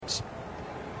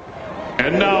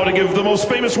And now to give the most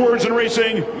famous words in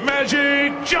racing,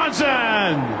 Magic Johnson.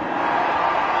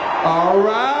 All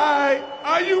right,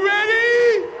 are you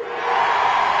ready?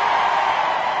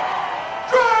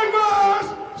 Drivers,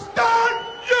 start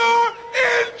your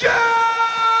engine!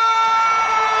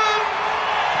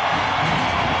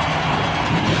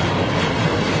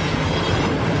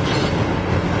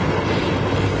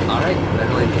 All right,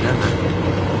 better late than never.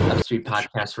 Upstreet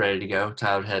Podcast ready to go.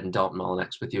 Tyler Head and Dalton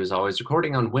Mullinex with you as always,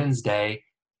 recording on Wednesday.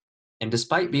 And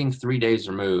despite being 3 days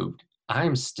removed, I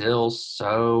am still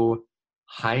so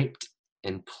hyped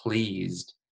and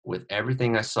pleased with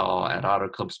everything I saw at Auto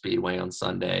Club Speedway on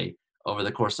Sunday over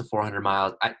the course of 400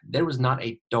 miles. There was not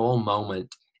a dull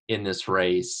moment in this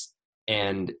race.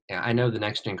 And I know the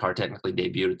next gen car technically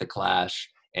debuted at the Clash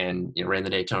and ran the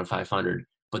Daytona 500,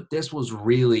 but this was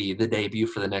really the debut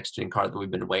for the next gen car that we've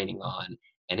been waiting on,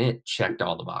 and it checked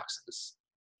all the boxes.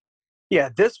 Yeah,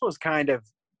 this was kind of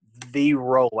the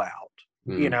rollout.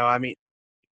 Mm. I mean,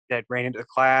 that ran into the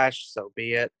Clash, so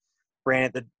be it. Ran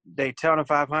at the Daytona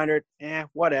 500,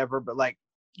 whatever. But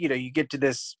you get to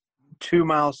this 2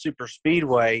 mile super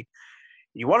speedway,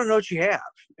 you want to know what you have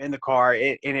in the car.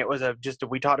 And it was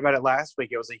we talked about it last week.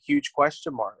 It was a huge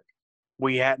question mark.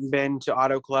 We hadn't been to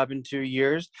Auto Club in 2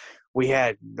 years. We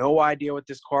had no idea what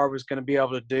this car was going to be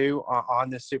able to do on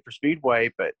this super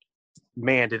speedway, but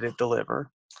man, did it deliver.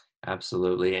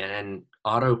 Absolutely. And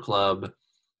Auto Club,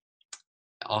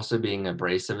 also being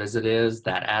abrasive as it is,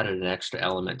 that added an extra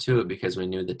element to it because we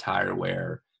knew the tire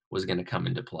wear was going to come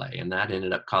into play. And that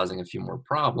ended up causing a few more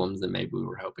problems than maybe we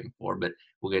were hoping for, but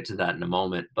we'll get to that in a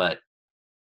moment. But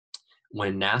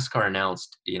when NASCAR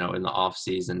announced, in the off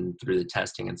season through the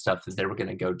testing and stuff, that they were going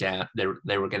to go down,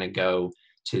 they were going to go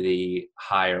to the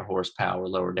higher horsepower,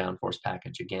 lower downforce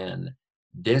package again.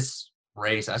 This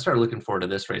race, I started looking forward to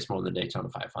this race more than the Daytona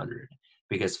 500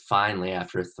 because finally,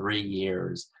 after 3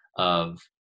 years of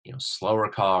slower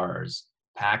cars,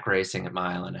 pack racing at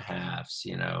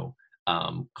 1.5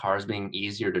 miles, cars being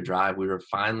easier to drive, we were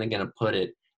finally going to put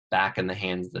it back in the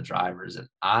hands of the drivers. And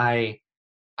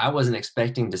I wasn't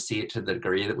expecting to see it to the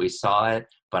degree that we saw it,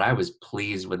 but I was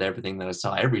pleased with everything that I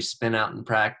saw. Every spin out in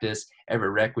practice, every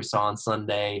wreck we saw on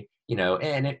Sunday,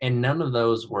 and none of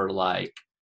those were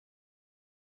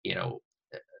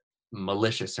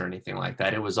malicious or anything like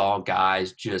that. It was all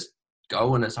guys just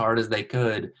going as hard as they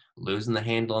could, losing the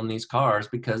handle on these cars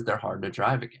because they're hard to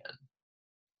drive again.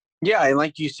 Yeah, and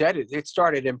like you said, it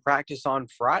started in practice on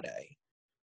Friday.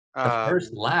 The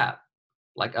first lap.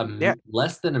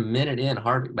 Less than a minute in,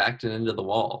 Harvick backed it into the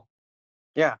wall.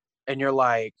 Yeah, and you're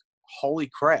like, holy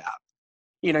crap.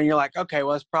 You're like, okay,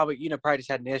 well, it's probably just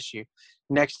had an issue.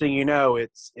 Next thing you know,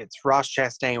 it's Ross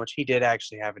Chastain, which he did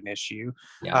actually have an issue.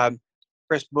 Yeah.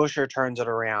 Chris Buescher turns it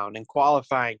around. In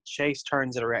qualifying, Chase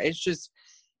turns it around. It's just,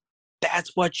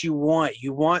 that's what you want.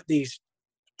 You want these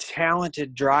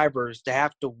talented drivers to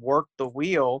have to work the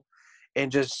wheel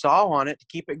and just saw on it to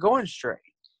keep it going straight.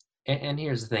 And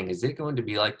here's the thing. Is it going to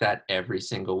be like that every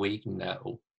single week?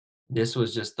 No. This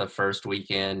was just the first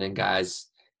weekend, and guys,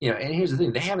 and here's the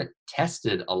thing. They haven't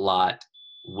tested a lot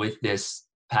with this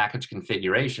package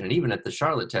configuration. And even at the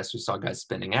Charlotte test, we saw guys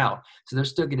spinning out. So they're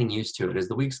still getting used to it. As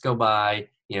the weeks go by,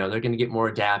 they're going to get more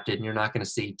adapted, and you're not going to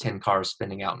see 10 cars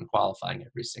spinning out and qualifying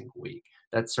every single week.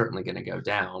 That's certainly going to go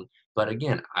down. But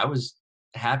again, I was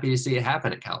happy to see it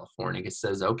happen at California. It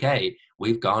says, okay,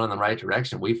 we've gone in the right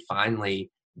direction. We've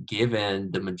finally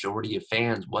given the majority of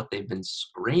fans what they've been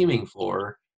screaming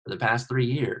for the past 3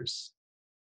 years.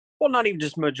 Well, not even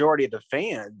just majority of the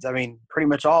fans. I mean, pretty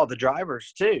much all the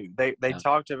drivers too. They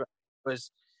talked about I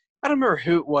don't remember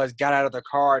who it was, got out of the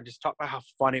car and just talked about how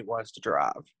fun it was to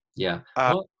drive. Yeah.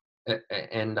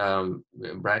 And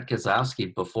Brad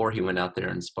Keselowski, before he went out there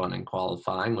and spun in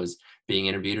qualifying, was being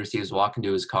interviewed as he was walking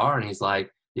to his car, and he's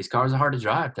like, these cars are hard to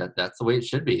drive. That's the way it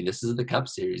should be. This is the Cup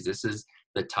Series. This is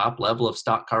the top level of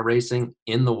stock car racing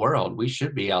in the world. We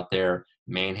should be out there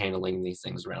manhandling these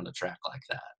things around a track like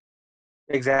that.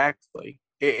 Exactly.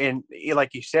 And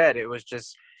like you said, it was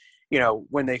just,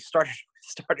 when they started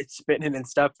spinning and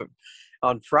stuff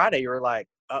on Friday, you were like,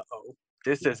 uh-oh,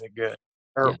 this isn't good.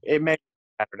 Or it may be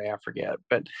Saturday, I forget.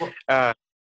 But I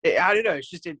don't know. It's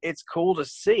just, it's cool to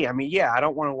see. I mean, yeah, I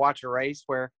don't want to watch a race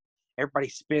where everybody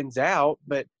spins out,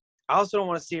 but I also don't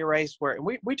want to see a race where, and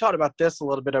we talked about this a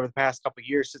little bit over the past couple of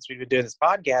years since we've been doing this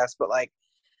podcast, but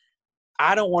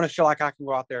I don't want to feel like I can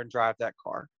go out there and drive that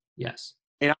car. Yes.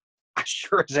 And I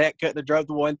sure as heck couldn't have drove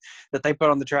the one that they put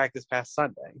on the track this past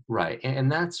Sunday. Right.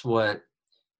 And that's what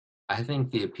I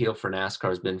think the appeal for NASCAR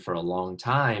has been for a long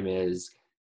time is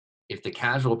if the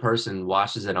casual person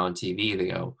watches it on TV, they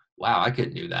go, wow, I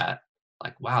couldn't do that.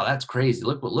 like, wow, that's crazy.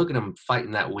 Look at them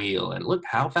fighting that wheel, and look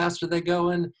how fast are they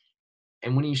going.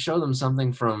 And when you show them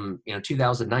something from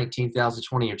 2019,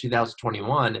 2020, or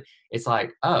 2021, it's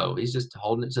like, oh, he's just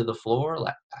holding it to the floor.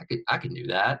 Like I can do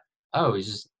that. Oh, he's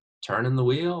just turning the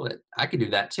wheel. I could do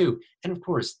that too. And of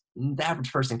course, the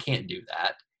average person can't do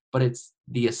that. But it's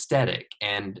the aesthetic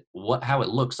and how it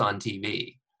looks on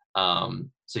TV.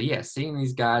 So yeah, seeing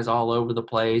these guys all over the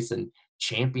place and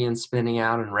champions spinning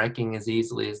out and wrecking as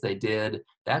easily as they did,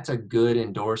 that's a good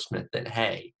endorsement that,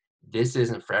 hey, this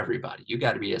isn't for everybody. You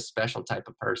got to be a special type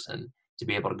of person to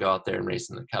be able to go out there and race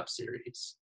in the Cup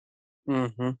Series.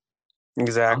 Mm-hmm.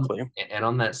 Exactly. And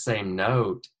on that same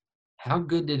note, how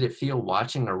good did it feel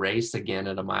watching a race again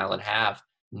at a mile and a half,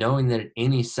 knowing that at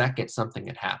any second something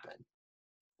had happened?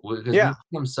 Because Yeah. we've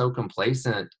become so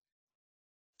complacent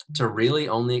to really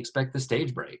only expect the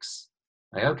stage breaks.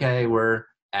 Like, okay, we're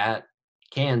at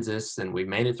Kansas and we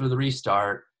made it through the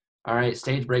restart. All right,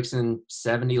 stage breaks in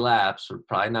 70 laps. We're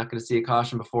probably not going to see a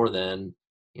caution before then.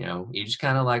 You just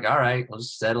kind of like, all right, we'll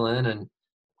just settle in and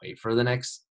wait for the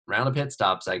next round of pit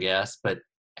stops, I guess. But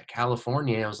at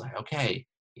California, I was like, okay,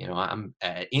 I'm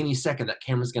at any second that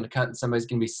camera's going to cut and somebody's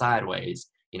going to be sideways,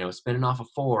 spinning off a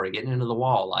four, getting into the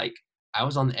wall. Like, I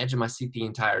was on the edge of my seat the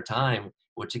entire time,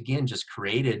 which again just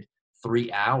created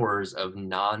 3 hours of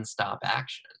nonstop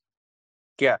action.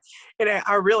 Yeah. And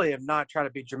I really am not trying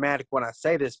to be dramatic when I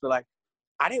say this, but like,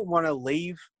 I didn't want to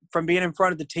leave from being in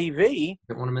front of the TV.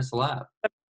 Didn't want to miss a lap.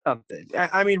 Something.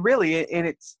 I mean, really,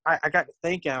 and I got to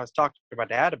thinking, I was talking to my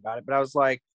dad about it, but I was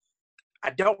like,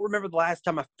 I don't remember the last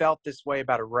time I felt this way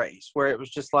about a race, where it was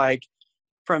just like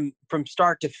from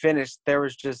start to finish, there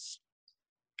was just,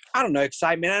 I don't know,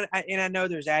 excitement. And I know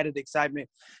there's added excitement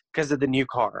because of the new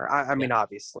car. I mean,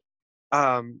 obviously.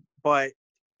 But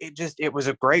it was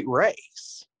a great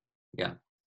race. Yeah.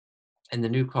 And the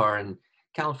new car in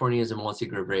California is a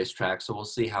multi-grid racetrack, so we'll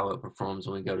see how it performs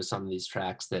when we go to some of these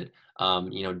tracks that,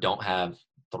 don't have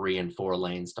 3 and 4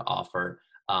 lanes to offer.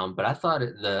 But I thought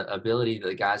the ability that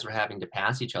the guys were having to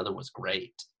pass each other was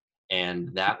great. And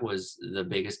that was the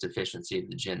biggest deficiency of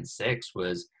the Gen 6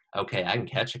 was, okay, I can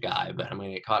catch a guy, but I'm going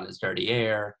to get caught in his dirty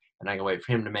air, and I can wait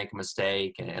for him to make a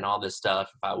mistake and all this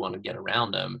stuff if I want to get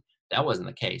around him. That wasn't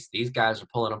the case. These guys are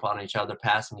pulling up on each other,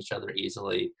 passing each other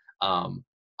easily.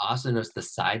 Also noticed the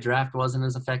side draft wasn't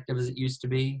as effective as it used to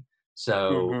be.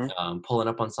 So pulling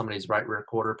up on somebody's right rear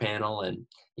quarter panel and,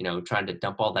 trying to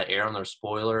dump all that air on their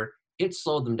spoiler, it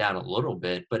slowed them down a little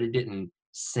bit, but it didn't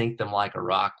sink them like a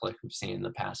rock like we've seen in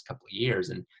the past couple of years.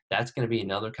 And that's going to be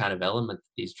another kind of element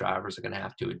that these drivers are going to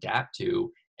have to adapt to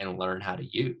and learn how to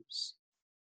use.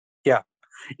 Yeah.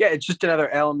 Yeah, it's just another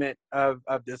element of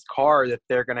this car that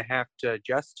they're going to have to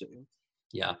adjust to.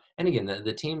 Yeah. And again,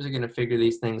 the teams are going to figure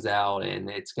these things out, and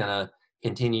it's going to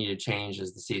continue to change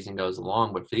as the season goes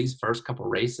along. But for these first couple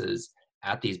races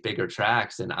at these bigger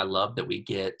tracks, and I love that we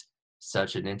get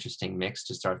such an interesting mix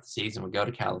to start the season. We go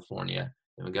to California,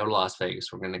 then we go to Las Vegas.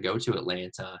 We're going to go to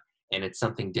Atlanta, and it's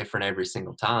something different every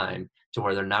single time to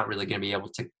where they're not really going to be able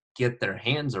to get their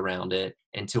hands around it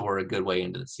until we're a good way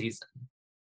into the season.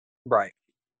 Right.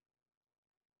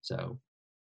 So,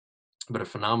 but a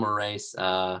phenomenal race.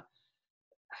 I'll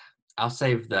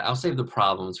save the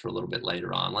problems for a little bit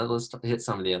later on. Let's hit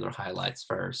some of the other highlights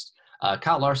first.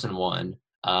 Kyle Larson won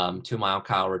 2 mile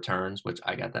Kyle returns, which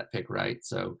I got that pick right.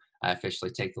 So I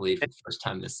officially take the lead for the first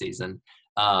time this season.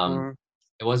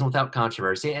 It wasn't without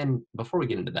controversy. And before we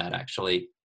get into that, actually,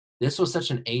 this was such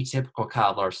an atypical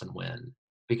Kyle Larson win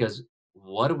because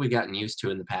what have we gotten used to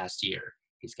in the past year?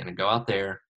 He's going to go out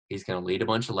there. He's going to lead a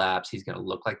bunch of laps. He's going to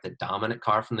look like the dominant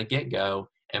car from the get-go,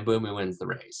 and boom, he wins the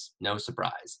race. No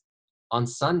surprise. On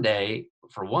Sunday,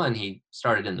 for one, he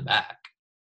started in the back.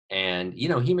 And,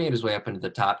 he made his way up into the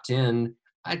top 10,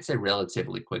 I'd say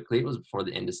relatively quickly. It was before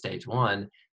the end of stage 1.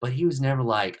 But he was never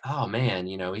like, oh, man,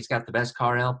 he's got the best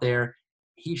car out there.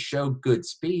 He showed good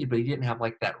speed, but he didn't have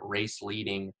like that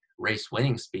race-leading,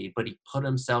 race-winning speed. But he put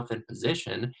himself in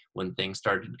position when things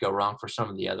started to go wrong for some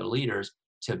of the other leaders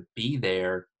to be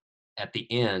there at the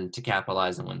end to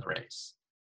capitalize and win the race.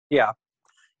 Yeah.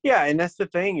 Yeah, and that's the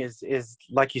thing is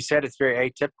like you said, it's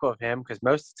very atypical of him because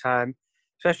most of the time,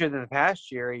 especially in the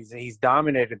past year, he's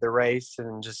dominated the race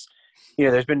and just,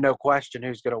 there's been no question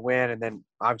who's going to win. And then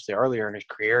obviously earlier in his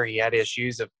career, he had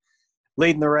issues of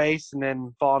leading the race and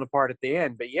then falling apart at the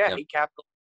end. But yeah, He capitalized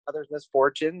on others'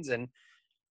 misfortunes and,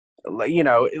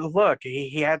 look,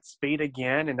 he had speed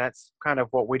again, and that's kind of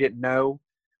what we didn't know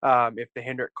if the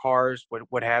Hendrick cars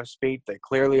would have speed. They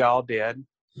clearly all did.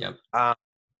 Yep.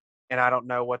 And I don't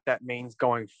know what that means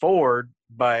going forward,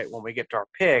 but when we get to our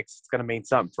picks, it's going to mean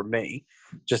something for me.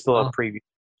 Just a little preview.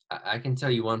 I can tell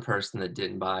you one person that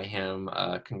didn't buy him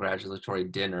a congratulatory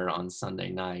dinner on Sunday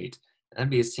night. That'd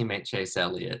be his teammate Chase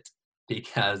Elliott,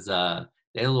 because they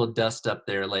had a little dust up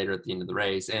there later at the end of the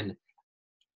race. And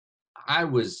I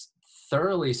was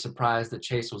thoroughly surprised that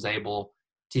Chase was able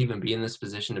to even be in this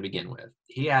position to begin with.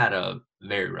 He had a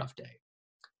very rough day,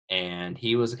 and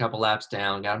he was a couple laps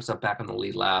down, got himself back on the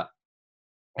lead lap.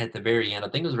 At the very end, I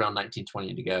think it was around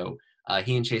 19:20 to go,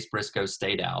 he and Chase Briscoe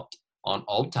stayed out on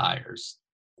old tires,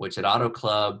 which at Auto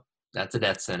Club, that's a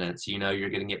death sentence. You know you're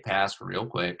going to get passed real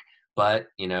quick. But,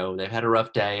 they've had a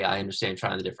rough day. I understand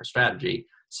trying the different strategy.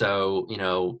 So,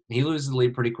 he loses the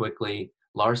lead pretty quickly.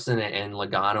 Larson and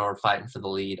Logano are fighting for the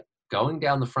lead, going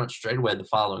down the front straightaway the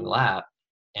following lap.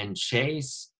 And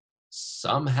Chase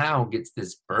somehow gets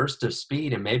this burst of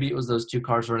speed. And maybe it was those two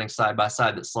cars running side by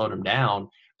side that slowed him down.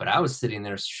 But I was sitting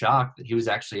there shocked that he was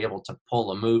actually able to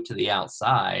pull a move to the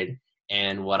outside.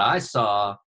 And what I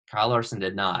saw, Kyle Larson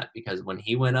did not, because when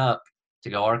he went up to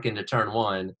go arc into turn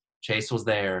one, Chase was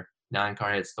there. 9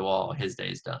 car hits the wall. His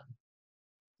day's done.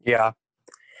 Yeah.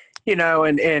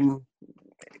 And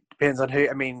it depends on who.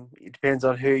 I mean, it depends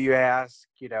on who you ask.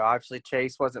 Obviously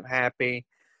Chase wasn't happy.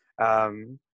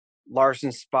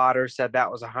 Larson's spotter said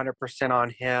that was 100% on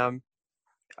him.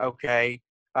 Okay.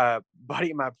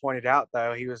 Buddy of mine pointed out,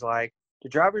 though, he was like, do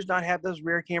drivers not have those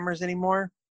rear cameras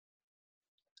anymore?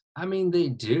 I mean, they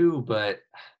do, but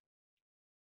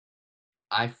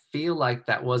I feel like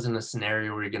that wasn't a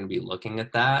scenario where you're going to be looking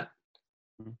at that.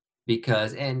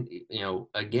 Because, and,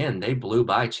 again, they blew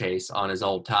by Chase on his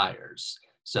old tires.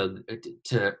 So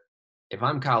if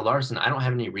I'm Kyle Larson, I don't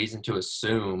have any reason to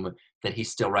assume that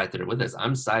he's still right there with us.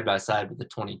 I'm side by side with the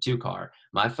 22 car.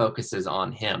 My focus is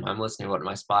on him. I'm listening to what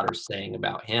my spotter's saying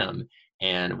about him.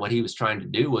 And what he was trying to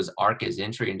do was arc his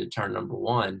entry into turn number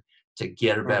one to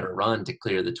get a better run to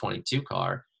clear the 22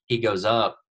 car. He goes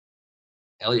up.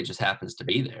 Elliott just happens to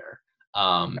be there.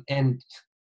 And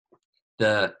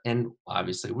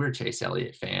obviously we're Chase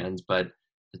Elliott fans, but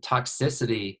the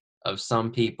toxicity of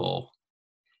some people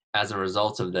as a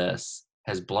result of this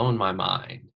has blown my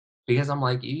mind, because I'm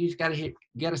like, you got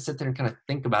to sit there and kind of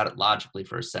think about it logically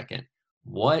for a second.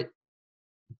 What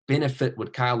benefit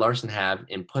would Kyle Larson have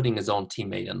in putting his own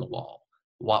teammate in the wall?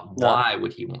 Why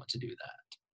would he want to do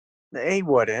that? He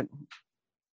wouldn't.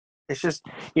 It's just,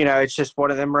 it's just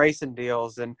one of them racing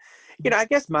deals. And, I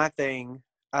guess my thing,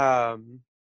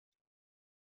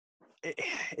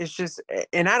 it's just,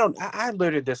 and I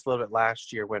alluded this a little bit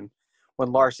last year when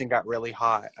Larson got really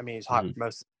hot. I mean, he's hot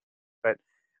most, but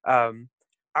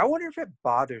I wonder if it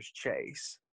bothers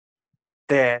Chase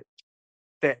that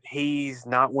he's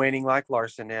not winning like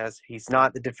Larson is. He's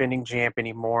not the defending champ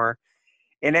anymore.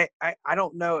 And I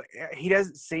don't know. He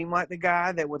doesn't seem like the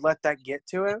guy that would let that get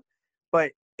to him.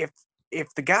 But if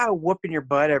the guy whooping your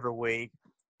butt every week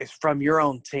is from your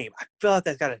own team, I feel like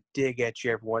that's got to dig at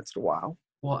you every once in a while.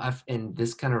 Well, and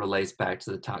this kind of relates back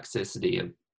to the toxicity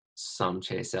of some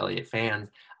Chase Elliott fans.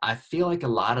 I feel like a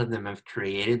lot of them have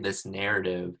created this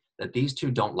narrative that these two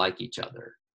don't like each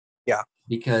other. Yeah.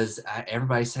 Because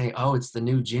everybody's saying, oh, it's the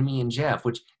new Jimmy and Jeff,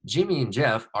 which Jimmy and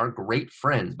Jeff are great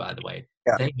friends, by the way.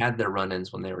 Yeah. They had their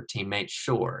run-ins when they were teammates,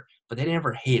 sure, but they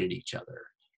never hated each other.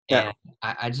 Yeah.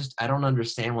 And I don't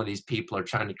understand why these people are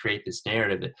trying to create this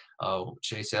narrative that, oh,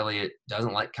 Chase Elliott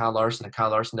doesn't like Kyle Larson and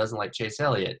Kyle Larson doesn't like Chase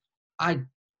Elliott. I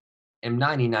am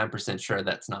 99% sure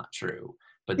that's not true.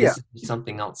 But this is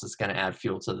something else that's going to add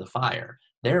fuel to the fire.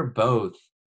 They're both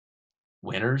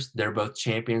winners. They're both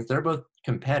champions. They're both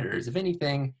competitors. If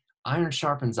anything, iron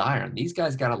sharpens iron. These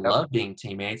guys got to love being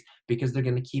teammates because they're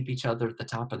going to keep each other at the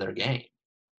top of their game.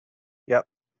 Yep.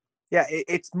 Yeah,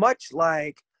 it's much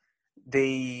like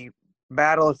the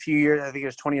battle a few years, I think it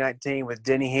was 2019, with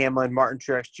Denny Hamlin, Martin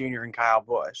Truex Jr., and Kyle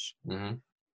Busch. Mm-hmm.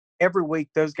 Every week,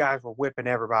 those guys were whipping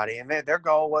everybody, and their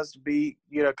goal was to be,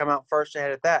 come out first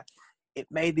ahead at that. It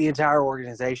made the entire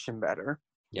organization better.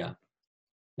 Yeah.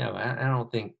 No, I don't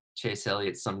think Chase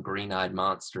Elliott's some green-eyed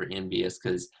monster envious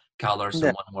because Kyle Larson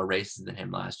won more races than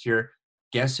him last year.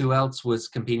 Guess who else was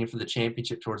competing for the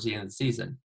championship towards the end of the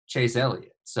season? Chase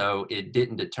Elliott. So it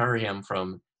didn't deter him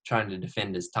from trying to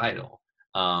defend his title.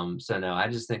 So no,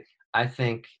 I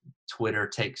think Twitter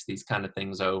takes these kind of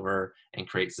things over and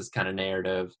creates this kind of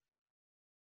narrative.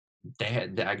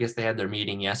 I guess they had their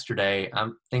meeting yesterday.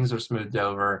 Things are smoothed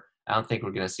over. I don't think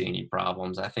we're going to see any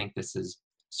problems. I think this is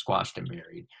squashed and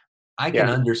buried. I can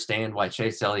understand why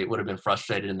Chase Elliott would have been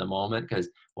frustrated in the moment because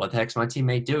what the heck's my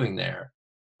teammate doing there?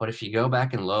 But if you go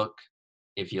back and look,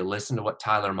 if you listen to what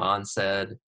Tyler Mon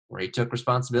said, where he took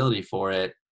responsibility for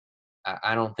it,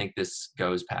 I don't think this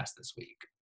goes past this week.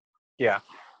 Yeah.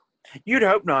 You'd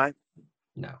hope not.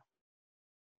 No.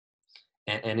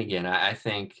 And again, I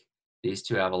think these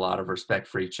two have a lot of respect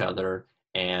for each other,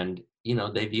 and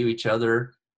they view each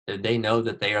other. They know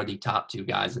that they are the top two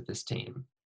guys at this team.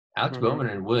 Alex Mm-hmm. Bowman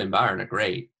and William Byron are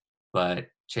great, but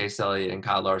Chase Elliott and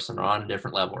Kyle Larson are on a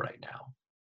different level right now.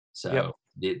 Yep. So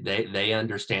they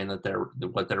understand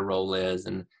what their role is,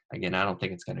 and again, I don't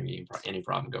think it's going to be any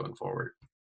problem going forward.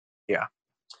 Yeah.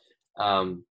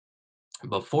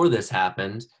 Before this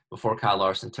happened, before Kyle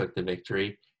Larson took the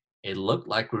victory, it looked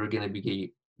like we were going to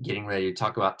be getting ready to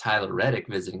talk about Tyler Reddick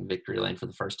visiting victory lane for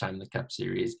the first time in the Cup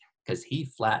Series, because he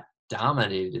flat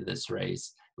dominated this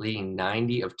race, leading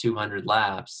 90 of 200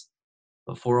 laps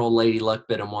before old Lady Luck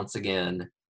bit him once again,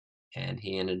 and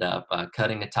he ended up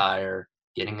cutting a tire,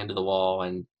 getting into the wall,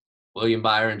 and William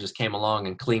Byron just came along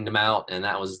and cleaned him out, and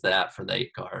that was that for the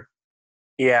 8 car.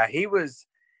 Yeah,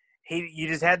 you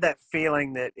just had that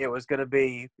feeling that it was going to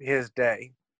be his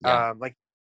day. Yeah.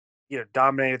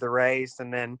 Dominated the race,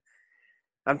 and then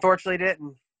unfortunately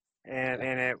didn't. And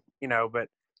it, but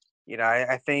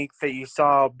I think that you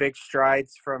saw big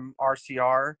strides from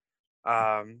RCR,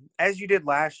 as you did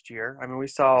last year. I mean, we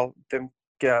saw them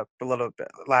get up a little bit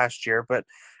last year, but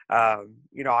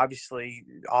obviously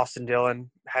Austin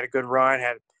Dillon had a good run.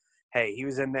 He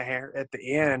was in the hair at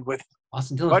the end with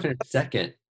Austin Dillon finished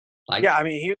second. Yeah, I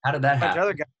mean, how did that a bunch happen? of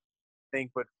other guys I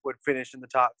think would finish in the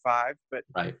top 5, but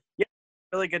Right. yeah,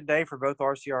 really good day for both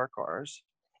RCR cars.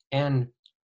 And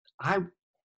I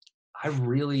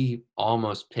really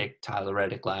almost picked Tyler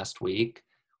Reddick last week.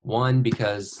 One,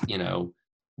 because,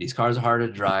 these cars are hard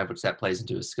to drive, which that plays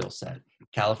into his skill set.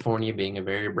 California being a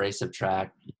very abrasive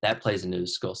track, that plays into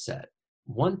his skill set.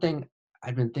 One thing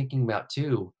I've been thinking about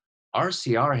too,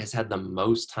 RCR has had the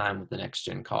most time with the next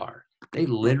gen car. They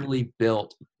literally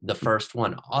built the first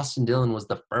one. Austin Dillon was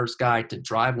the first guy to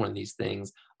drive one of these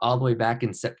things all the way back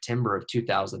in September of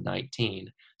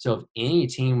 2019. So if any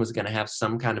team was going to have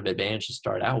some kind of advantage to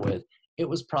start out with, it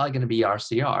was probably going to be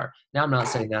RCR. Now, I'm not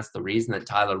saying that's the reason that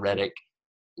Tyler Reddick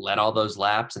led all those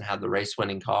laps and had the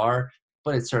race-winning car,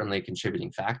 but it's certainly a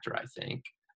contributing factor, I think.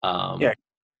 Yeah.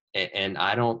 And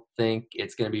I don't think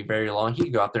it's going to be very long. He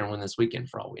could go out there and win this weekend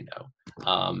for all we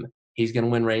know. He's going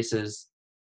to win races.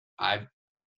 I've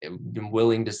been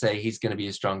willing to say he's going to be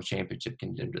a strong championship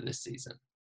contender this season.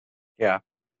 Yeah.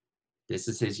 This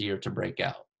is his year to break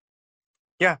out.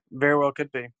 Yeah, very well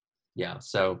could be. Yeah,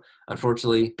 so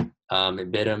unfortunately,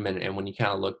 it bit him. And when you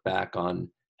kind of look back on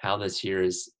how this year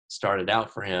has started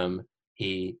out for him,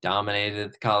 he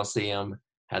dominated the Coliseum,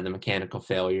 had the mechanical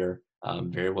failure,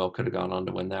 very well could have gone on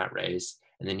to win that race.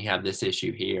 And then you have this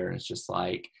issue here. And it's just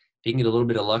like, if he can get a little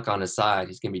bit of luck on his side,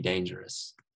 he's going to be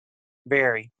dangerous.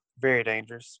 Very, very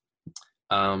dangerous.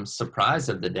 Surprise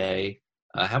of the day,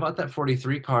 how about that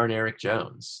 43 car and Eric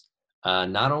Jones?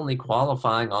 Not only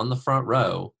qualifying on the front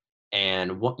row,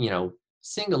 and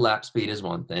single lap speed is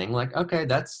one thing. Like, okay,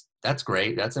 that's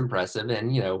great, that's impressive,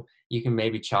 and you can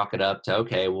maybe chalk it up to,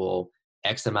 okay, well,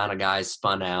 X amount of guys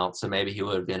spun out, so maybe he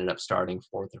would have ended up starting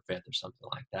 4th or 5th or something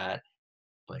like that.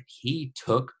 But he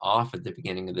took off at the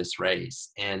beginning of this race,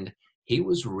 and he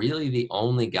was really the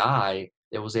only guy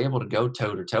that was able to go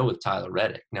toe-to-toe with Tyler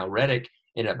Reddick. Now, Reddick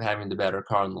ended up having the better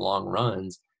car in the long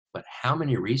runs, but how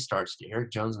many restarts did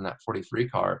Eric Jones in that 43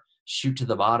 car shoot to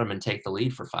the bottom and take the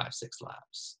lead for 5-6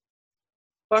 laps?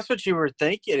 Well, that's what you were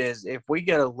thinking, is if we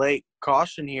get a late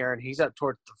caution here and he's up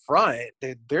towards the front,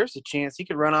 there's a chance he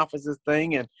could run off as this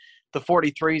thing and the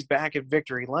 43's back at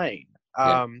victory lane.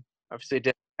 Yeah. Obviously it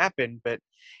didn't happen, but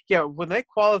yeah, when they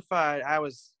qualified, I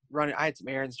had some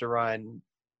errands to run.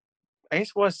 I guess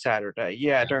it was Saturday.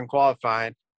 Yeah, during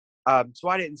qualifying. So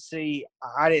I didn't see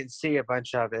a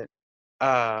bunch of it.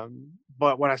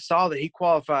 But when I saw that he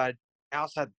qualified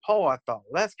outside the pole, I thought,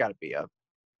 well, that's got to be a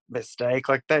mistake.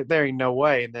 Like, there ain't no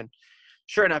way. And then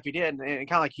sure enough, he did. And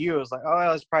kind of like you, it was like, oh,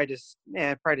 well, it's probably just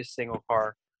single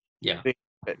car. Yeah.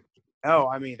 But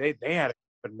I mean, they had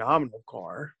a phenomenal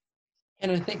car.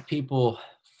 And I think people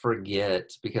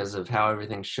forget, because of how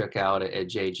everything shook out at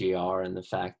JGR, and the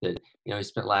fact that, he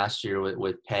spent last year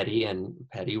with Petty, and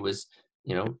Petty was,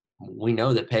 we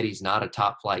know that Petty's not a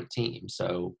top flight team.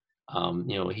 So,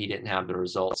 he didn't have the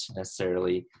results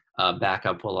necessarily back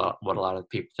up what a lot of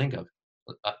people think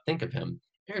of him.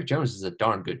 Eric Jones is a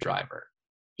darn good driver.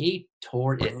 He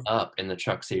tore it up in the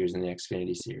Truck Series and the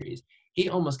Xfinity Series. He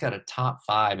almost got a top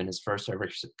 5 in his first ever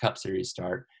Cup Series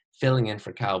start, filling in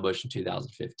for Kyle Busch in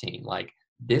 2015. Like,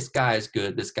 this guy is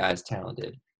good. This guy is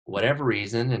talented. Whatever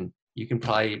reason, and you can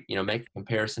probably, make a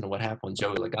comparison to what happened with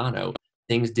Joey Logano.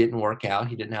 Things didn't work out.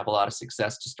 He didn't have a lot of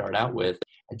success to start out with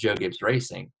at Joe Gibbs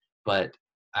Racing. But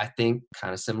I think,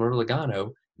 kind of similar to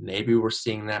Logano, maybe we're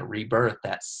seeing that rebirth,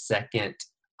 that second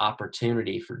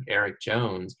opportunity for Eric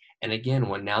Jones. And again,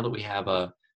 now that we have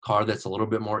a car that's a little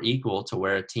bit more equal to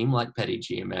where a team like Petty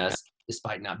GMS,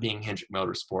 despite not being Hendrick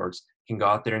Motorsports, can go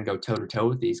out there and go toe-to-toe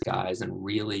with these guys and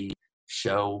really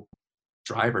show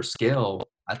driver skill,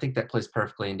 I think that plays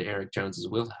perfectly into Eric Jones's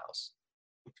wheelhouse.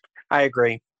 I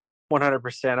agree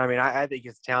 100%. I mean, I think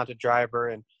he's a talented driver.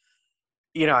 And,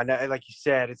 you know, I know, like you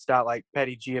said, it's not like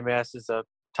Petty GMS is a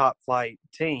top flight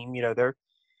team. You know,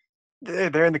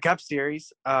 they're in the Cup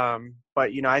Series.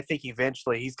 But, you know, I think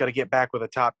eventually he's going to get back with a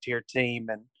top tier team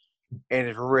and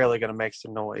is really going to make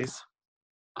some noise.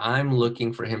 I'm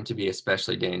looking for him to be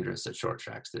especially dangerous at short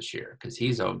tracks this year because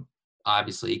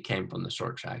obviously he came from the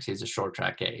short tracks. He's a short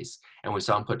track ace, and we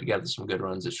saw him put together some good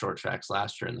runs at short tracks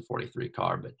last year in the 43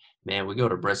 car. But man, we go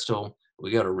to Bristol,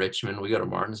 we go to Richmond, we go to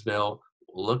Martinsville.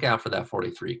 Look out for that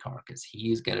 43 car because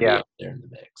he's going to be up there in the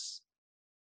mix.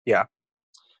 Yeah.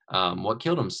 What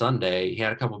killed him Sunday, he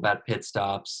had a couple of bad pit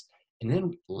stops, and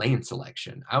then lane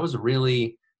selection. I was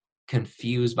really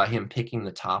confused by him picking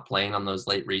the top lane on those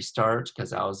late restarts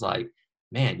because I was like,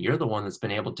 man, you're the one that's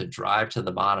been able to drive to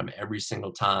the bottom every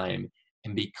single time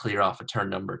and be clear off of turn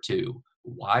number 2.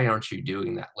 Why aren't you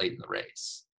doing that late in the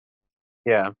race?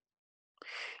 Yeah.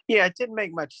 Yeah, it didn't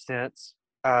make much sense.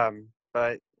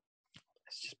 But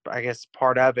it's just, I guess,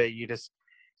 part of it. You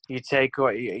take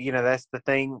what, you know, that's the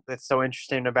thing that's so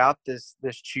interesting about this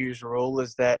choose rule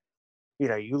is that, you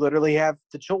know, you literally have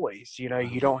the choice. You know,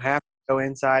 you don't have to go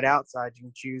inside, outside. You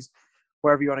can choose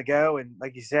wherever you want to go. And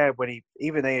like you said, when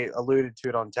they alluded to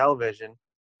it on television,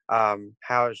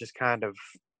 how it's just kind of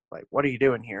like, what are you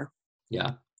doing here?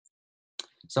 Yeah.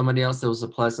 Somebody else that was a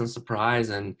pleasant surprise,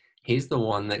 and he's the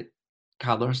one that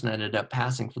Kyle Larson ended up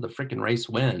passing for the freaking race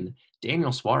win,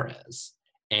 Daniel Suarez.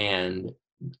 And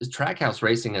Trackhouse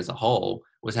Racing as a whole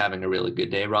was having a really good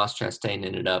day. Ross Chastain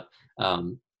ended up,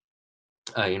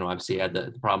 you know, obviously had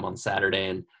the problem on Saturday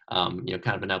and, you know,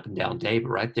 kind of an up and down day. But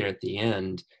right there at the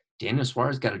end, Daniel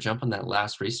Suarez got to jump on that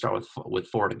last restart with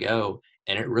 4 to go.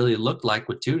 And it really looked like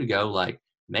with 2 to go, like,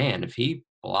 man, if he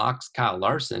blocks Kyle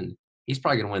Larson, he's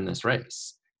probably going to win this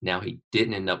race. Now, he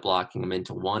didn't end up blocking him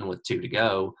into 1 with 2 to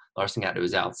go. Larson got to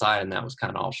his outside, and that was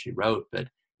kind of all she wrote. But,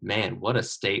 man, what a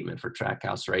statement for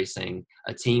Trackhouse Racing,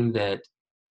 a team that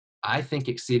I think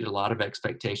exceeded a lot of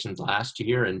expectations last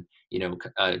year. And, you know,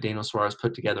 Daniel Suarez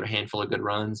put together a handful of good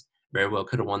runs. Very well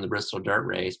could have won the Bristol Dirt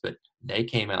Race, but they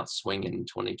came out swinging in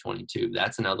 2022.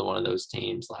 That's another one of those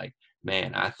teams like,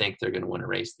 man, I think they're going to win a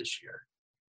race this year.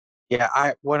 Yeah,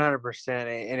 I 100%.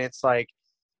 And it's like,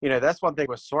 you know, that's one thing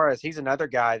with Suarez. He's another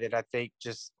guy that I think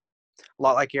just a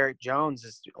lot like Eric Jones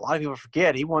is a lot of people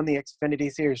forget he won the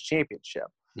Xfinity Series championship.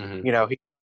 Mm-hmm. You know, he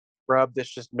scrub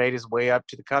that's just made his way up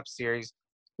to the Cup Series,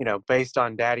 you know, based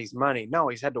on daddy's money. No,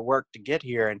 he's had to work to get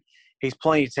here, and he's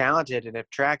plenty talented. And if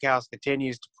Trackhouse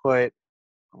continues to put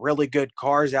really good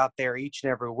cars out there each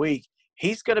and every week,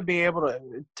 he's going to be able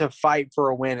to fight for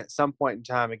a win at some point in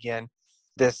time again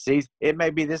this season. It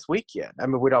may be this weekend. I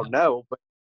mean, we don't know, but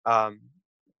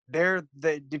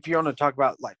if you want to talk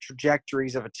about like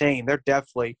trajectories of a team, they're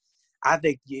definitely. I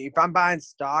think if I'm buying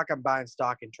stock in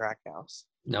Trackhouse.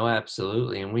 No,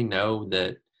 absolutely, and we know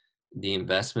that the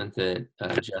investment that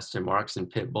Justin Marks and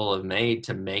Pitbull have made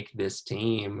to make this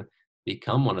team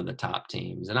become one of the top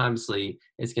teams. And obviously,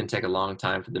 it's going to take a long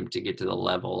time for them to get to the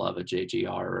level of a JGR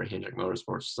or a Hendrick Motorsports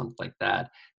or something like that.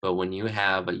 But when you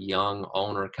have a young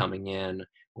owner coming in,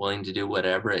 willing to do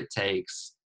whatever it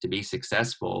takes to be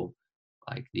successful,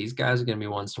 like these guys are going to be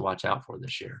ones to watch out for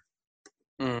this year.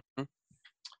 Mm-hmm.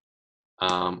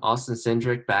 Austin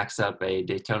Cindric backs up a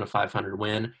Daytona 500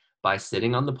 win by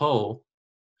sitting on the pole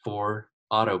for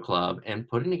Auto Club and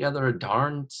putting together a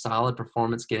darn solid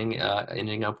performance,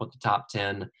 ending up with the top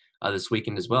 10 this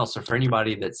weekend as well. So for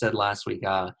anybody that said last week,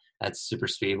 that's super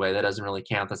speedway, that doesn't really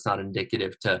count, that's not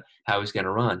indicative to how he's going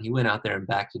to run, he went out there and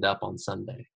backed it up on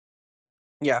Sunday.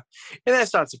 Yeah, and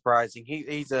that's not surprising.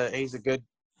 He's a good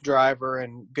driver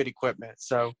and good equipment.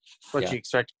 So what you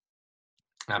expect?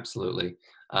 Absolutely.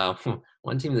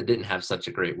 One team that didn't have such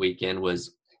a great weekend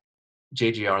was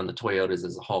JGR and the Toyotas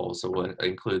as a whole. So we'll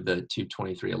include the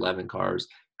 22311 cars.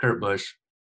 Kurt Busch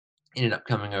ended up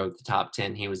coming out with the top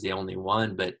 10. He was the only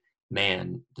one, but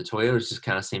man, the Toyotas just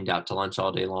kind of seemed out to lunch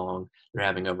all day long. They're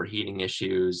having overheating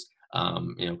issues.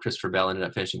 You know, Christopher Bell ended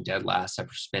up finishing dead last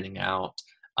after spinning out.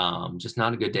 Just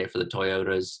not a good day for the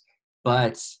Toyotas,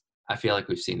 but I feel like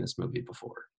we've seen this movie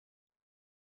before.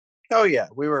 Oh yeah,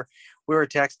 we were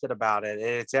texted about it.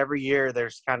 It's every year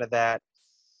there's kind of that,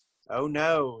 oh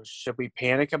no, should we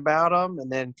panic about them? And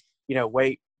then, you know,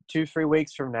 wait 2-3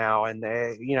 weeks from now and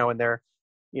they, you know, and they're,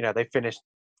 you know, they finished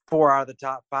 4 out of the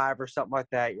top 5 or something like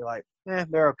that. You're like,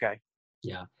 they're okay.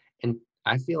 Yeah. And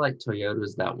I feel like Toyota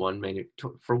is that one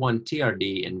for one,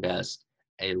 TRD invest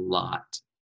a lot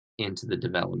into the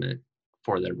development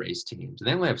for their race teams.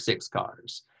 They only have 6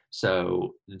 cars.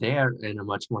 So they're in a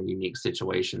much more unique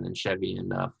situation than Chevy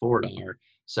and Ford are.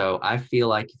 So I feel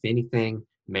like, if anything,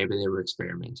 maybe they were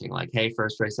experimenting. Like, hey,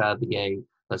 first race out of the gate,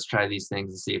 let's try these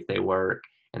things and see if they work.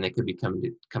 And they could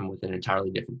come with an entirely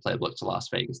different playbook to Las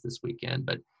Vegas this weekend.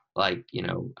 But like,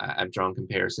 I've drawn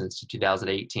comparisons to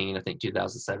 2018, I think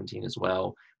 2017 as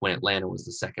well, when Atlanta was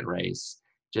the second race.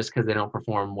 Just because they don't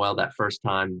perform well that first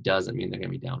time doesn't mean they're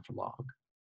going to be down for long.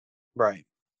 Right.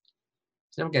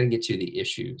 So now we're going to get to the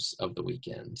issues of the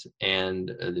weekend. And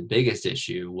the biggest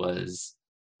issue was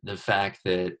the fact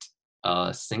that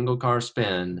a single car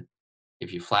spin,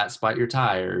 if you flat spot your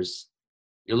tires,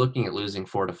 you're looking at losing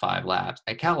 4 to 5 laps.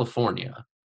 At California,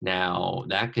 now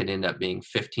that could end up being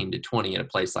 15 to 20 at a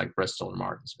place like Bristol or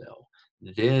Martinsville.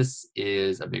 This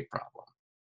is a big problem.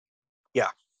 Yeah,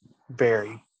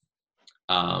 very.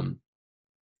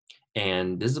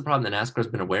 And this is a problem that NASCAR has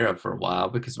been aware of for a while,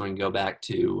 because when we go back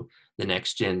to the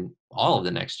next gen, all of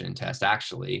the next gen tests,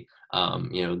 actually,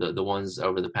 the ones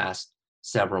over the past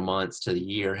several months to the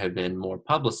year have been more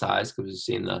publicized, because we've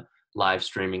seen the live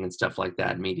streaming and stuff like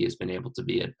that. Media has been able to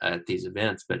be at these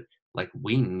events, but like,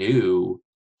 we knew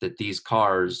that these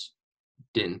cars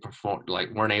didn't perform,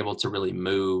 like, weren't able to really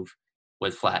move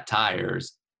with flat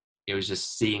tires. It was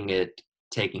just seeing it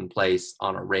taking place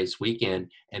on a race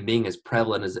weekend and being as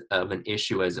prevalent of an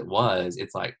issue as it was.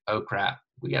 It's like, oh crap,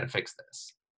 we got to fix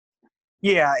this.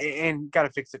 Yeah, and got to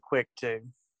fix it quick too.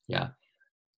 Yeah,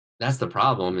 that's the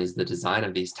problem, is the design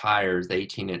of these tires. The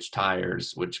 18-inch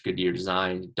tires, which Goodyear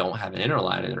designed, don't have an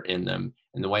interliner in them.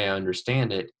 And the way I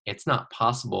understand it, it's not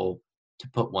possible to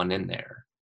put one in there.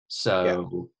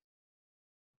 So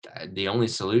the only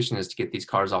solution is to get these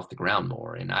cars off the ground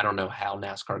more. And I don't know how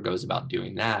NASCAR goes about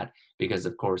doing that, because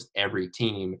of course every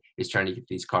team is trying to get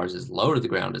these cars as low to the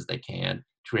ground as they can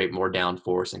to create more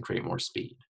downforce and create more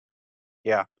speed.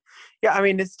 Yeah. Yeah, I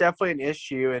mean, it's definitely an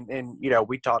issue. And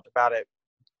we talked about it,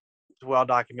 well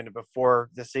documented before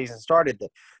the season started,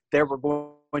 that there were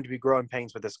going to be growing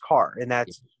pains with this car. And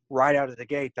that's right out of the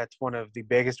gate. That's one of the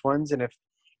biggest ones. And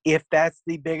if that's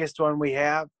the biggest one we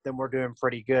have, then we're doing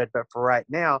pretty good. But for right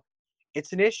now,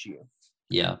 it's an issue.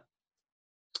 Yeah.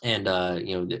 And,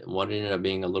 what ended up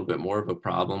being a little bit more of a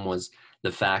problem was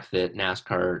the fact that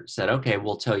NASCAR said, okay,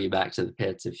 we'll tow you back to the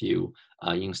pits. If you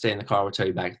can stay in the car, we'll tow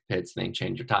you back to the pits, and then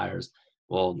change your tires.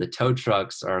 Well, the tow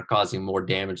trucks are causing more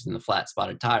damage than the flat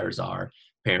spotted tires are,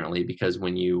 apparently, because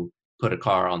when you put a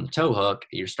car on the tow hook,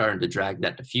 you're starting to drag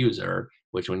that diffuser,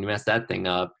 which when you mess that thing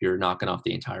up, you're knocking off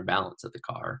the entire balance of the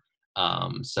car.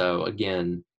 So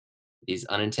again, these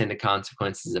unintended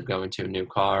consequences of going to a new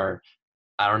car,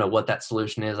 I don't know what that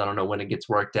solution is. I don't know when it gets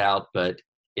worked out, but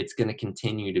it's going to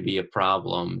continue to be a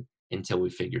problem until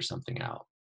we figure something out.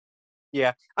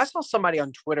 Yeah. I saw somebody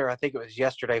on Twitter, I think it was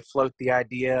yesterday, float the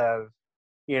idea of,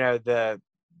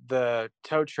 the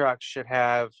tow truck should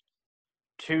have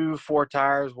 2, 4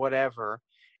 tires, whatever.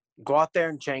 Go out there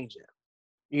and change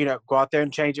it. Go out there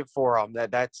and change it for them.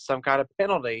 That's some kind of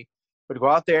penalty, but go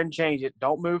out there and change it.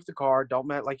 Don't move the car.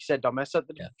 Like you said, don't mess up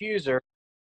the diffuser.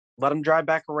 Let them drive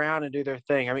back around and do their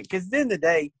thing. I mean, because at the end of the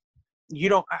day,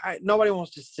 nobody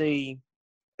wants to see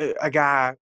a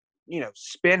guy,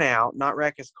 spin out, not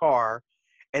wreck his car,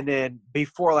 and then be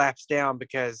 4 laps down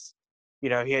because, he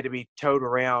had to be towed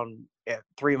around at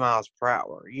 3 miles per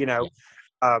hour.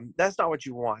 That's not what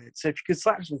you want. So if you could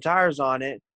slap some tires on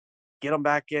it, get them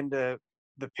back into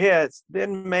the pits,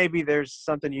 then maybe there's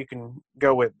something you can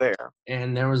go with there.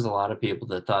 And there was a lot of people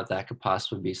that thought that could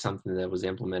possibly be something that was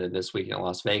implemented this week in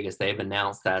Las Vegas. They've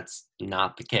announced that's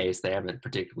not the case. They haven't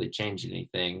particularly changed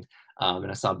anything. And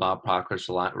I saw Bob Proctor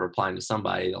replying to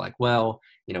somebody like, well,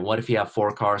 what if you have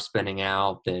 4 cars spinning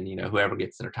out? Then, whoever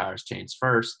gets their tires changed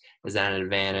first, is that an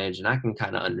advantage? And I can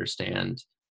kind of understand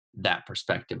that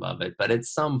perspective of it. But at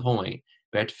some point,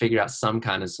 we have to figure out some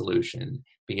kind of solution,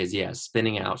 because,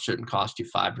 spinning out shouldn't cost you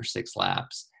 5 or 6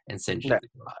 laps and send you to the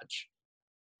garage.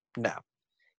 No.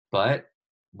 But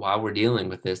while we're dealing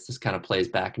with this kind of plays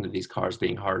back into these cars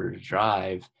being harder to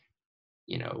drive.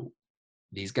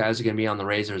 These guys are going to be on the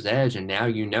razor's edge, and now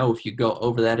if you go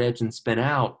over that edge and spin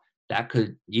out, that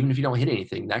could, even if you don't hit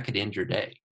anything, that could end your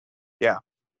day. Yeah.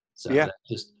 So that's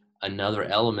just another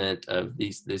element of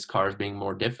these cars being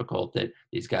more difficult that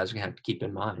these guys are going to have to keep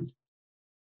in mind.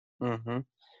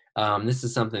 Mm-hmm. This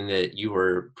is something that you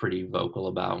were pretty vocal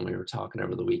about when we were talking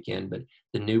over the weekend, but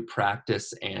the new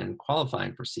practice and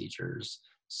qualifying procedures.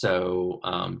 So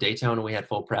Daytona, we had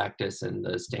full practice and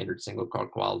the standard single car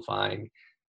qualifying.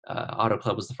 Auto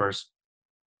Club was the first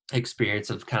experience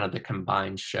of kind of the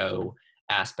combined show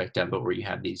aspect of it, where you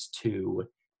have these two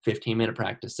 15-minute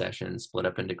practice sessions split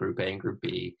up into Group A and Group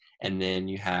B, and then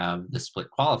you have the split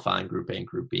qualifying Group A and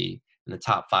Group B, and the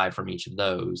top 5 from each of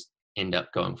those end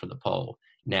up going for the pole.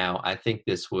 Now, I think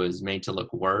this was made to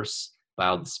look worse by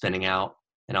all the spinning out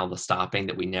and all the stopping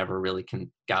that we never really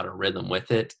got a rhythm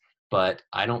with it, but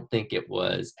I don't think it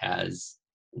was as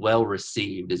well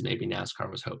received as maybe NASCAR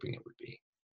was hoping it would be.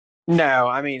 No,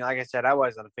 I mean, like I said, I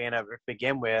wasn't a fan of it to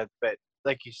begin with, but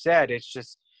like you said, it's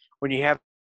just when you have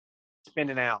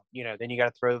spinning out, then you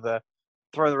got to throw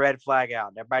the red flag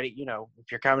out. Everybody,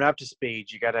 if you're coming up to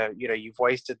speed, you got to, you've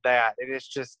wasted that. And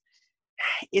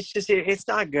it's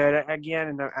not good again.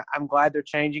 And I'm glad they're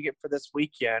changing it for this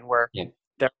weekend where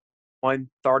they're on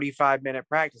 35-minute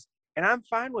practice, and I'm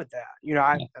fine with that.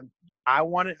 I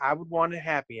would want a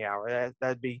happy hour.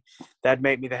 That'd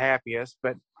make me the happiest.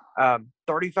 But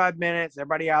 35 minutes,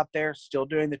 everybody out there still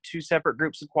doing the 2 separate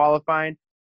groups of qualifying.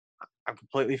 I'm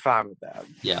completely fine with that.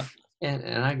 Yeah.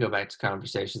 And I go back to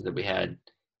conversations that we had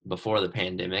before the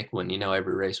pandemic when,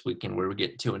 every race weekend we were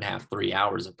getting 2.5, 3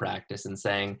 hours of practice and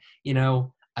saying,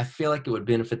 I feel like it would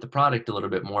benefit the product a little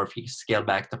bit more if you scale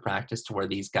back the practice to where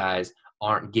these guys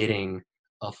aren't getting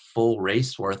a full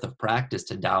race worth of practice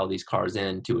to dial these cars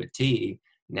in to a T.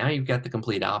 Now you've got the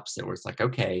complete opposite where it's like,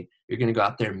 okay, you're going to go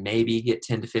out there, maybe get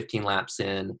 10 to 15 laps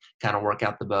in, kind of work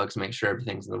out the bugs, make sure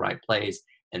everything's in the right place.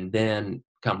 And then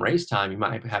come race time, you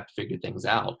might have to figure things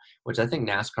out, which I think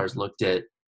NASCAR's looked at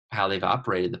how they've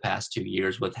operated the past 2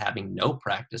 years with having no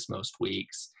practice most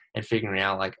weeks and figuring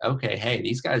out like, okay, hey,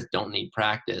 these guys don't need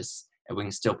practice and we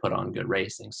can still put on good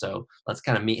racing. So let's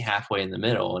kind of meet halfway in the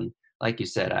middle. And like you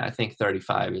said, I think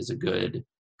 35 is a good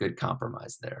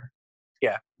compromise there.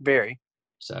 Yeah, very.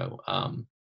 So,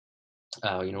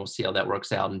 we'll see how that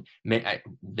works out. And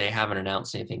they haven't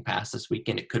announced anything past this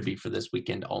weekend. It could be for this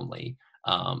weekend only.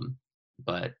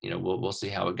 But we'll see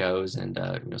how it goes, and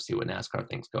see what NASCAR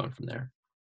thinks going from there.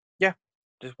 Yeah,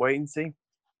 just wait and see.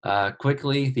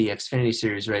 Quickly, the Xfinity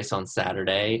Series race on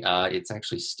Saturday. It's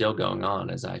actually still going on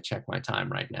as I check my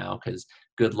time right now because,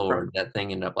 good Lord, that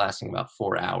thing ended up lasting about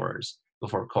 4 hours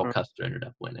before Cole Custer ended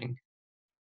up winning.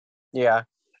 Yeah.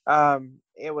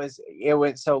 It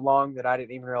went so long that I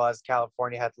didn't even realize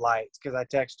California had lights because I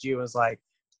texted you and was like,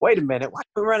 wait a minute, why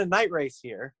do we run a night race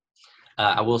here?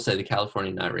 I will say the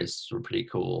California night races were pretty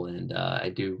cool, and I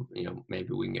do,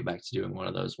 maybe we can get back to doing one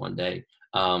of those one day.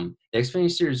 The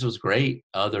Xfinity Series was great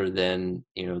other than,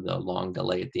 the long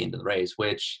delay at the end of the race,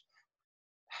 which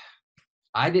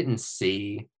I didn't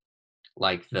see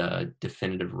like the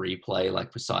definitive replay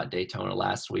like we saw at Daytona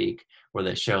last week where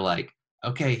they show like,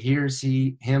 okay, here's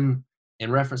him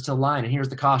in reference to the line, and here's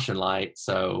the caution light.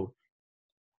 So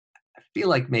I feel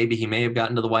like maybe he may have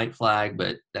gotten to the white flag,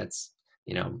 but that's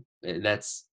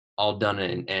all done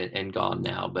and gone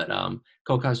now. But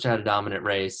Cole Custer had a dominant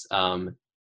race.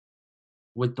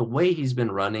 With the way he's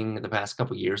been running the past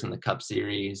couple of years in the Cup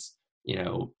Series,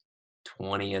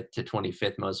 20th to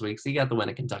 25th most weeks. He got the win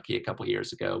at Kentucky a couple of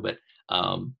years ago, but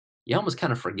you almost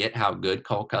kind of forget how good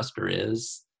Cole Custer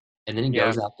is. And then he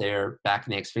goes out there back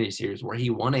in the Xfinity Series where he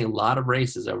won a lot of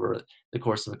races over the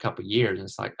course of a couple of years. And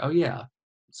it's like, oh, yeah,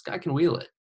 this guy can wheel it.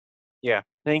 Yeah,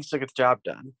 thanks to get the job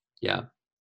done. Yeah.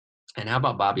 And how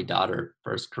about Bobby Dotter?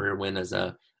 First career win as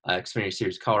a Xfinity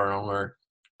Series car owner.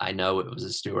 I know it was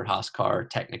a Stewart Haas car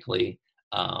technically,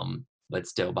 but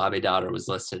still, Bobby Dotter was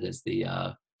listed as the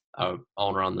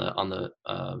owner on the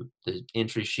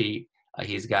entry sheet.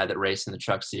 He's a guy that raced in the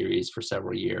Truck Series for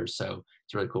several years, so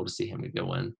it's really cool to see him get a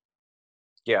win.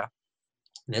 Yeah.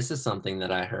 This is something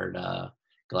that I heard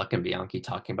Gluck and Bianchi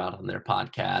talking about on their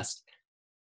podcast.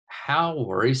 How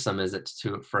worrisome is it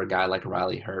for a guy like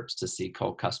Riley Herbst to see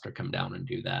Cole Custer come down and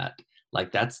do that?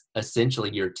 Like, that's essentially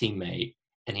your teammate,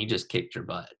 and he just kicked your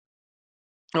butt.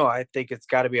 Oh, I think it's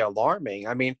got to be alarming.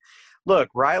 I mean, look,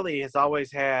 Riley has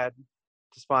always had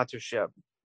the sponsorship,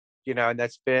 and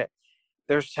that's been –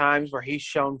 there's times where he's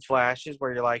shown flashes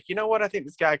where you're like, you know what, I think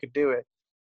this guy could do it.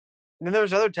 And then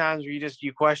there's other times where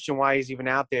you question why he's even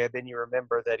out there. Then you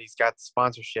remember that he's got the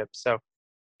sponsorship. So,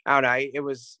 I don't know.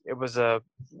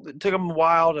 It took him a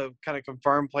while to kind of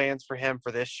confirm plans for him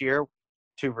for this year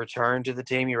to return to the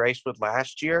team he raced with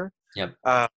last year. Yep.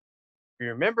 If you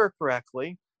remember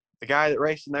correctly, the guy that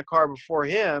raced in that car before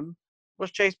him was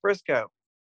Chase Briscoe.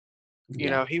 He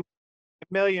won 1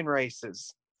 million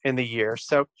races in the year.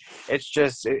 So it's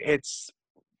just it's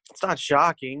not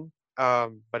shocking,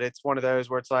 but it's one of those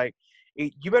where it's like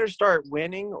you better start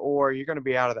winning or you're going to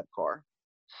be out of that car.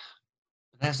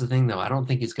 That's the thing, though. I don't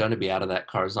think he's going to be out of that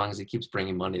car as long as he keeps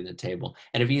bringing money to the table.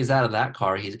 And if he is out of that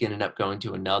car, he's going to end up going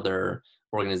to another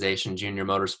organization, Junior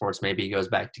Motorsports, maybe he goes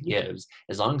back to Gibbs.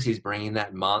 As long as he's bringing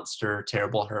that monster,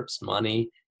 terrible Herbst money,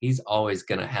 he's always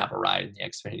going to have a ride in the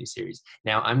Xfinity Series.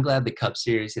 Now, I'm glad the Cup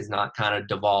Series has not kind of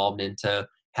devolved into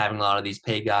having a lot of these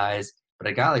pay guys, but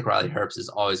a guy like Riley Herbst is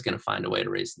always going to find a way to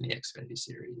race in the Xfinity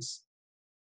Series.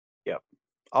 Yep,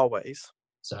 always.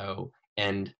 So,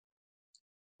 and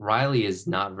Riley is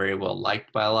not very well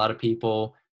liked by a lot of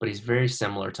people, but he's very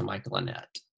similar to Michael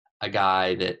Annett, a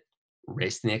guy that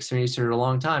raced in the Xfinity Series for a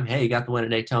long time. Hey, he got the win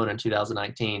at Daytona in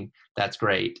 2019. That's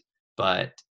great.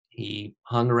 But he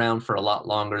hung around for a lot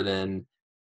longer than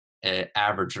an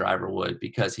average driver would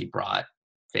because he brought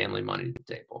family money to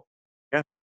the table. Yeah.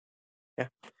 Yeah.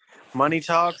 Money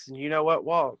talks and you know what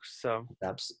walks. So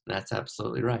that's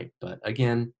absolutely right. But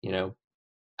again,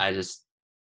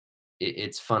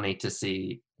 it's funny to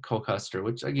see Cole Custer,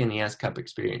 which again, he has Cup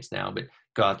experience now, but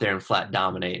go out there and flat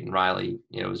dominate. And Riley,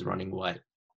 was running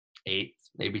 8th,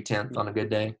 maybe 10th on a good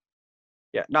day.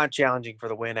 Yeah, not challenging for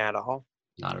the win at all.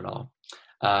 Not at all.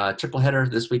 Triple header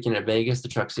this weekend at Vegas. The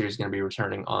Truck Series is going to be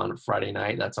returning on Friday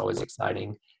night. That's always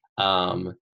exciting.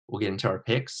 We'll get into our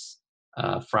picks.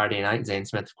 Friday night, Zane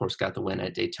Smith, of course, got the win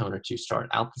at Daytona to start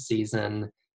out the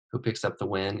season. Who picks up the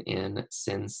win in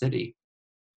Sin City?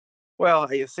 Well,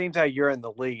 it seems like you're in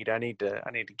the lead. I need to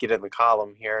get in the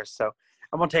column here. So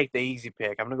I'm going to take the easy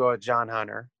pick. I'm going to go with John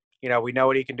Hunter. We know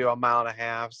what he can do on 1.5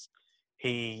 miles.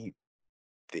 He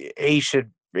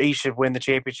should win the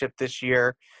championship this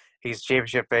year. He's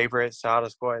championship favorite, so I'll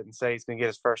just go ahead and say he's going to get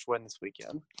his first win this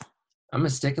weekend. I'm going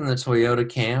to stick in the Toyota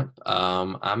camp.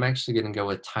 I'm actually going to go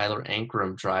with Tyler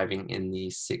Ankrum driving in the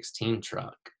 16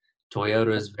 truck.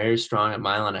 Toyota is very strong at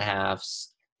 1.5 miles.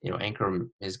 Ankrum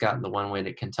has gotten the one win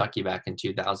at Kentucky back in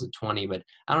 2020, but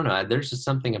I don't know. There's just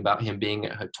something about him being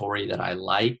at Hattori that I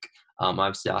like.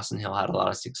 Obviously, Austin Hill had a lot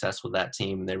of success with that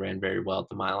team, and they ran very well at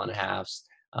the 1.5 miles.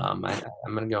 I'm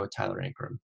going to go with Tyler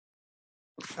Ankrum.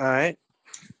 All right.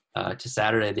 To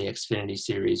Saturday, the Xfinity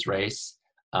Series race.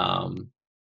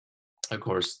 Of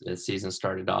course, the season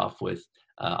started off with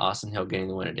Austin Hill getting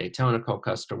the win at Daytona, Cole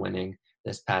Custer winning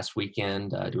this past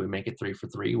weekend. Do we make it 3 for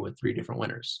 3 with 3 different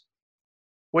winners?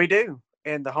 We do.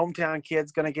 And the hometown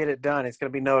kid's going to get it done. It's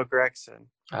going to be Noah Gragson.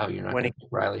 Oh, you're not going to pick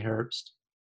Riley Herbst?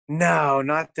 No,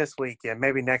 not this weekend.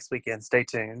 Maybe next weekend. Stay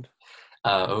tuned.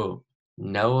 Noah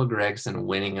Gragson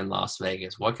winning in Las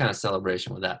Vegas. What kind of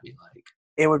celebration would that be like?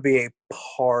 It would be a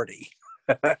party.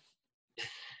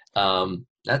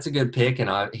 That's a good pick,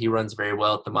 and he runs very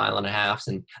well at the 1.5 miles,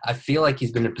 and I feel like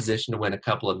he's been in position to win a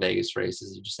couple of Vegas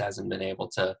races. He just hasn't been able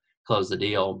to close the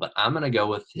deal. But I'm going to go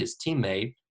with his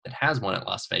teammate that has won at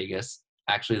Las Vegas.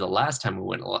 Actually, the last time we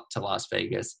went to Las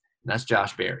Vegas, and that's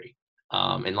Josh Berry.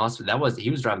 He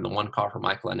was driving the one car for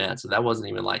Michael Annett, so that wasn't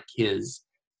even like his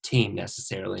team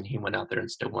necessarily, and he went out there and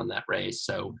still won that race.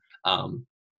 So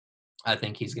I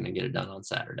think he's going to get it done on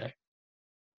Saturday.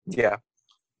 Yeah.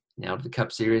 Now to the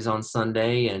Cup Series on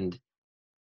Sunday, and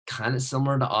kind of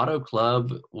similar to Auto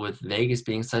Club, with Vegas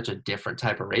being such a different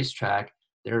type of racetrack,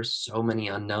 there are so many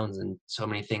unknowns and so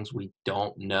many things we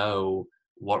don't know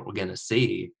what we're going to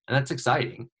see, and that's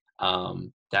exciting.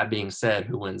 That being said,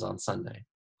 who wins on Sunday?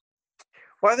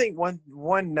 Well, I think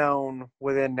one known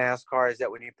within NASCAR is that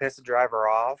when you piss a driver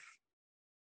off,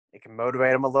 it can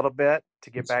motivate them a little bit to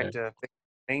get back to victory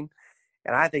lane.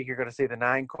 And I think you're going to see the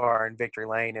 9 car in victory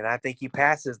lane, and I think he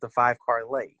passes the 5 car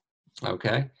late.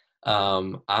 Okay.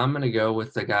 I'm going to go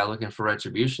with the guy looking for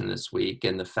retribution this week,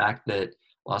 and the fact that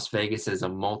Las Vegas is a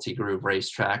multi-groove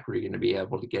racetrack where you're going to be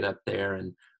able to get up there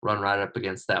and run right up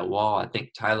against that wall. I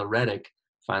think Tyler Reddick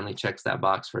finally checks that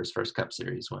box for his first Cup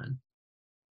Series win.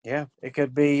 Yeah, it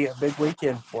could be a big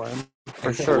weekend for him,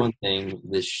 for sure. One thing,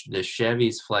 the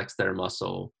Chevys flex their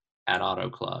muscle at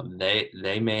Auto Club.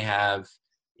 They may have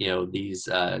these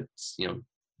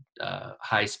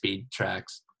high-speed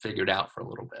tracks figured out for a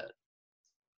little bit.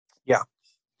 Yeah.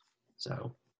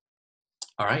 So,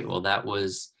 all right. Well, that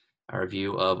was our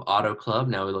review of Auto Club.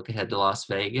 Now we look ahead to Las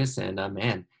Vegas, and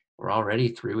man, we're already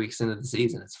 3 weeks into the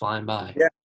season. It's flying by.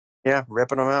 Yeah,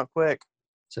 ripping them out quick.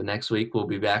 So next week we'll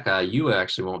be back. You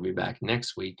actually won't be back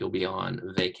next week. You'll be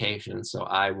on vacation. So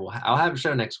I'll have a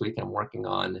show next week. I'm working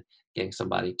on getting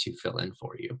somebody to fill in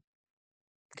for you.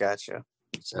 Gotcha.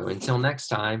 So until next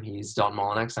time, he's Dalton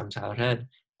Mullinex. I'm Tyler Head.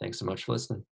 Thanks so much for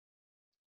listening.